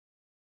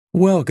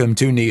Welcome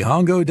to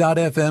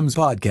Nihongo.fm's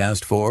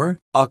podcast for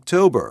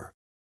October.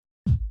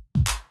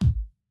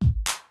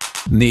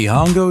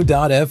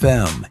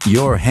 Nihongo.fm,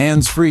 your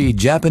hands-free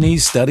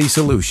Japanese study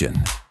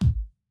solution.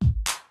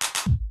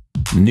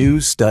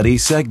 New study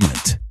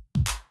segment.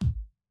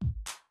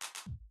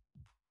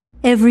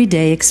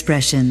 Everyday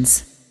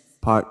expressions.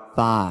 Part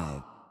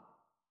 5.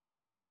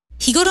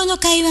 日頃の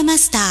会話マ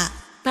スター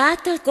パ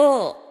ート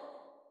5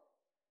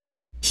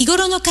日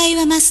頃の会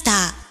話マスター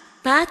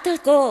パー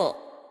ト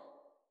5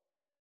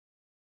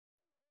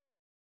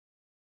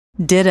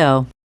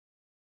 Ditto.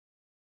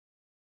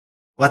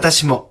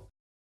 私も。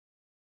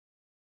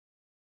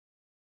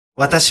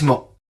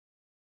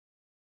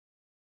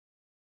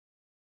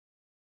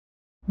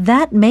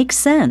That makes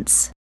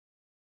sense.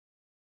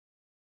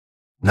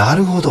 な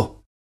るほ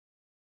ど。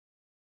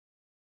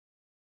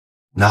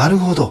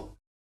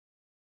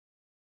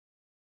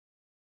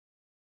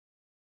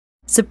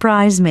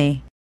Surprise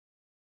me.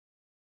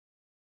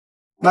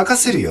 任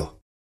せるよ。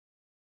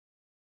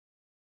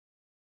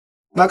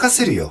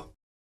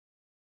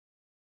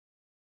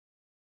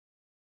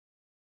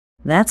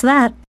That's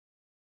that.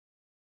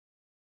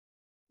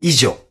 以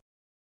上。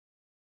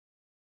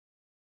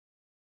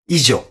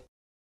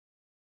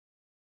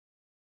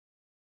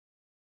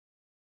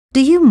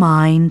Do you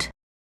mind?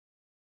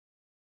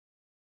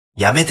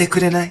 やめて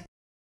くれない？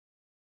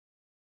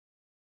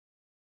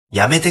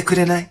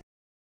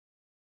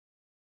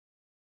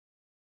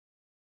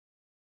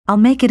 I'll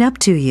make it up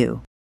to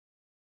you.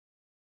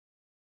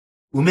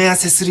 埋め合わ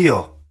せする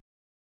よ。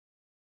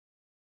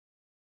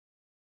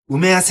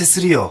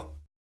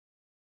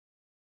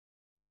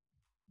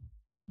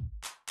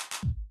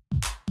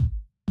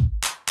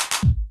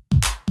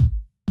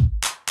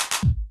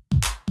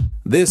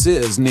This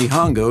is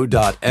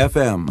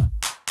Nihongo.fm.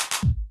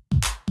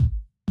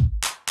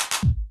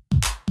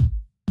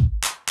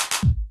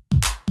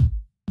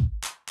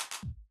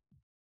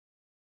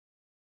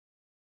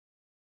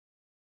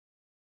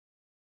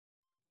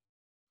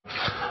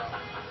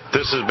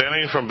 This is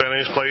Benny from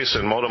Benny's Place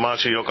in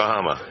Motomachi,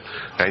 Yokohama,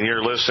 and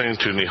you're listening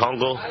to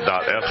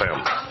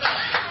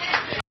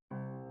Nihongo.fm.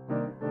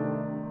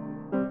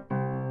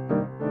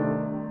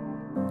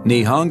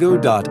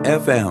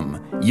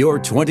 Nihongo.fm, your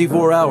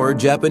 24-hour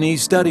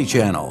Japanese study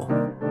channel.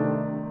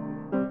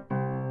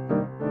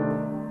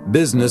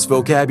 Business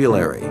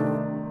vocabulary.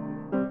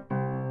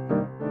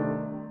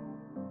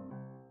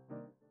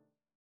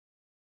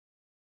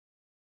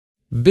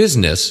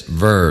 Business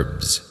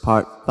verbs.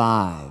 Part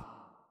 5.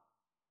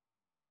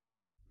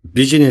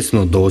 ビジネス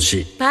の動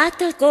詞。パー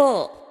ト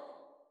5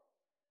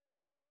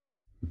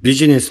ビ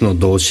ジネスの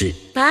動詞。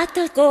パー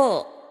ト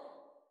5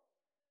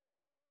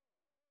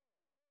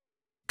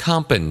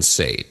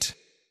 Compensate.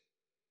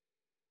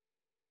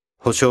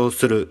 保証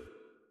する。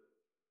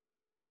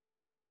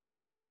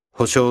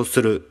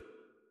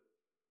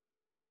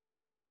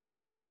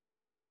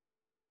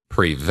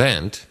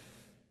Prevent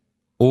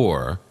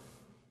or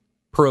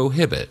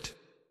prohibit.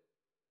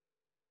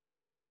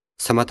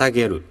 妨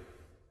げる。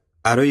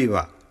あるい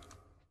は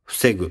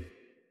防ぐ。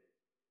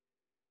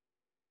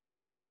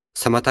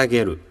妨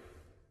げる。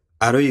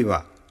あるい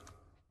は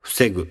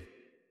防ぐ。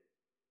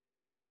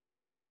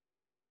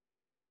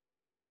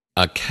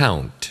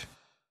Account.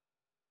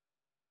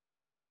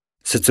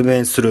 説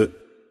明する。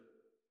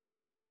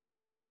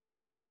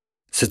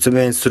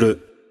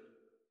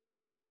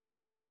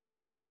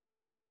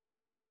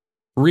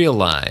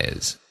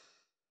Realize.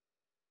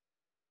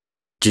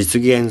 実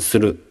現す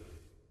る。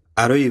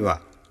あるい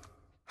は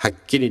はっ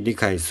きり理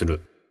解す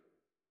る。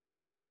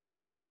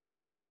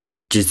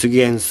実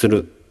現す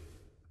る。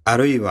あ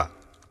るいは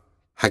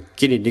はっ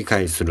きり理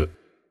解する。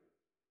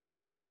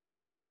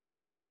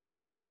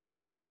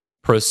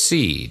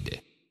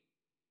Proceed.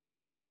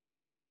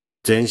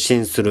 前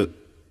進する。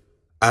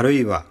ある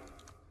いは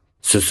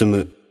進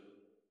む。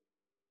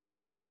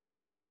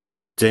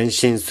前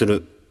進す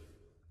る。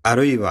あ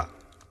るいは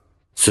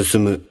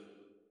進む。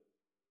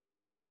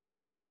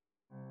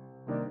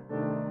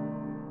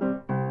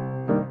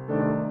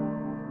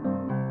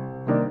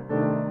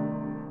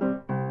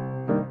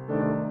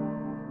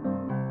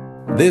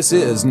This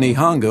is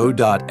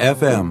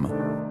Nihongo.fm.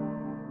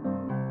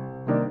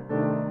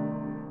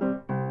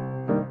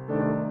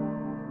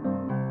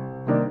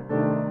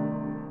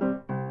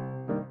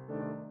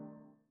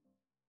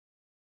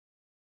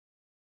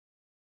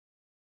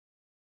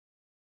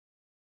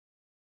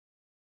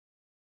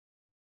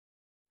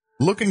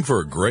 Looking for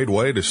a great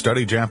way to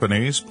study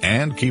Japanese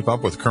and keep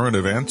up with current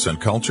events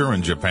and culture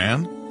in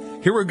Japan?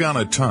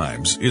 Hiragana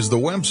Times is the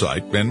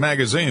website and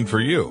magazine for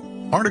you.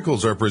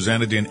 Articles are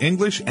presented in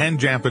English and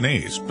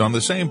Japanese on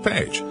the same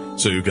page,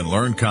 so you can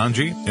learn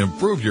kanji,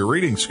 improve your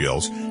reading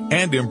skills,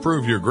 and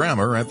improve your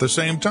grammar at the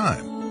same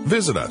time.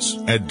 Visit us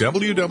at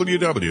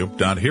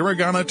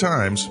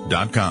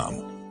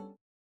www.hiraganatimes.com.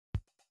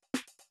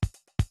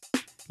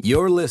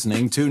 You're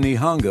listening to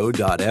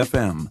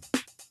Nihongo.fm.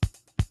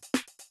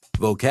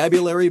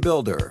 Vocabulary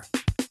Builder.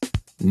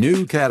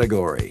 New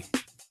category.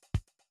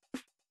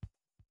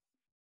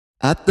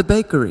 At the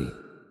bakery.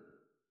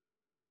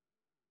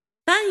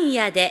 パン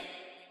屋で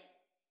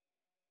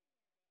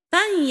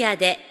パン屋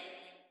で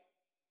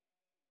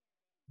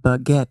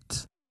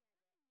baguette,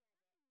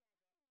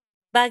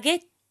 バゲッ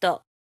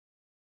ト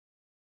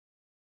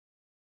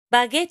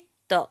バゲッ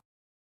ト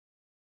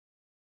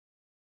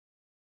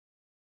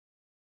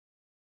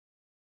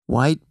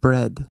white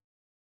bread,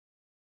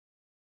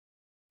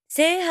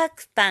 精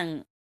白パ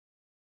ン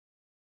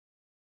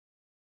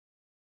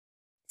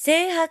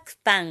精白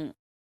パン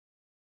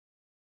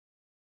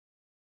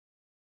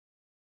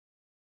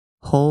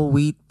whole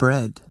wheat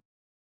bread,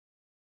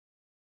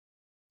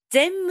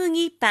 全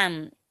麦パ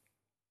ン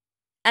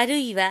ある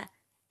いは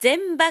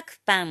全麦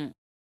パン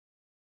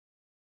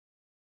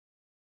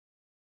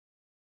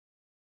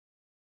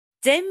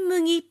全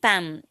麦パ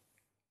ン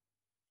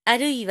あ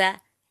るい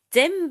は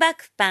全麦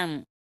パ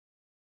ン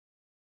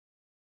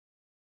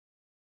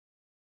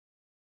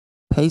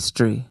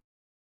pastry,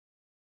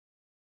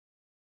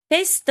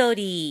 ペスト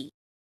リー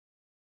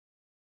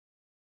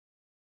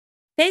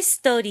ペス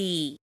ト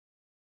リー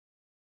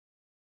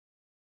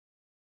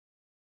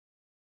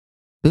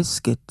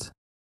biscuit,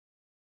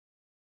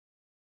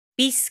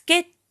 ビスケ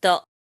ッ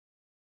ト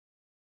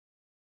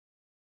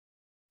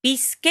ビ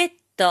スケッ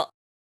ト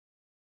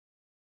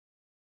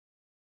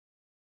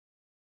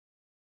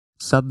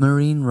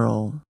submarine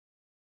roll,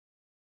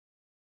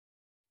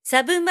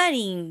 サブマ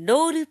リン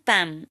ロール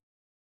パン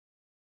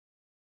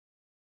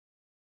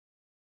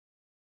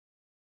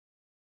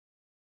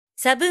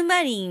サブ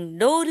マリン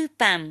ロール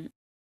パン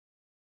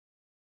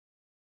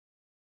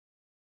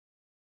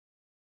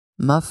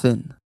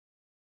muffin,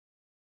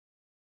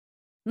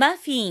 マ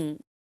フィン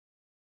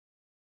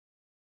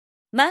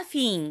マフ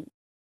ィン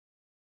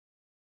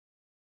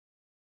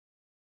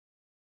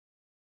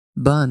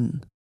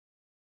bun,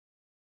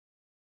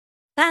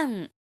 パ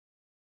ン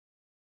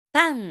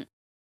パン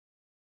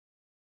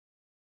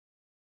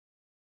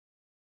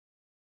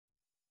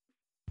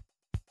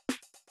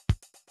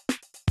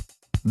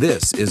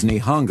This is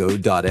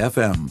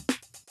Nihongo.fm.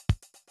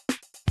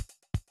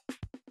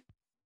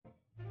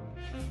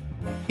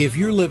 If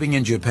you're living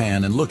in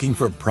Japan and looking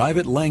for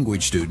private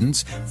language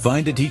students,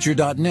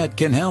 FindATeacher.net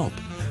can help.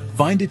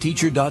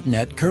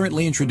 FindATeacher.net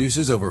currently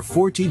introduces over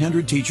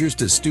 1,400 teachers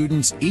to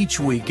students each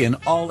week in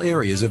all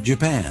areas of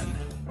Japan.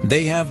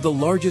 They have the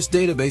largest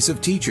database of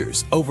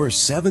teachers, over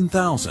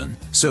 7,000,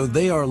 so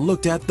they are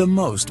looked at the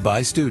most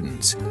by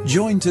students.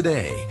 Join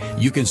today.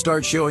 You can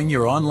start showing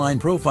your online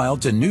profile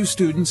to new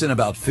students in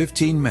about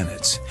 15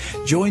 minutes.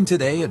 Join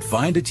today at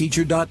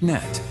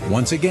FindATeacher.net.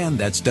 Once again,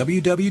 that's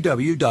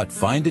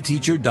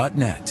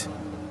www.findateacher.net.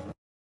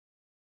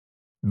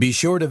 Be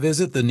sure to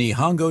visit the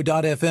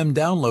Nihongo.fm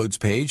downloads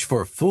page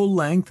for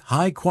full-length,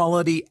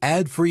 high-quality,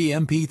 ad-free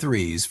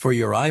MP3s for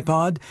your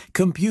iPod,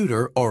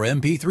 computer, or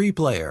MP3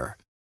 player.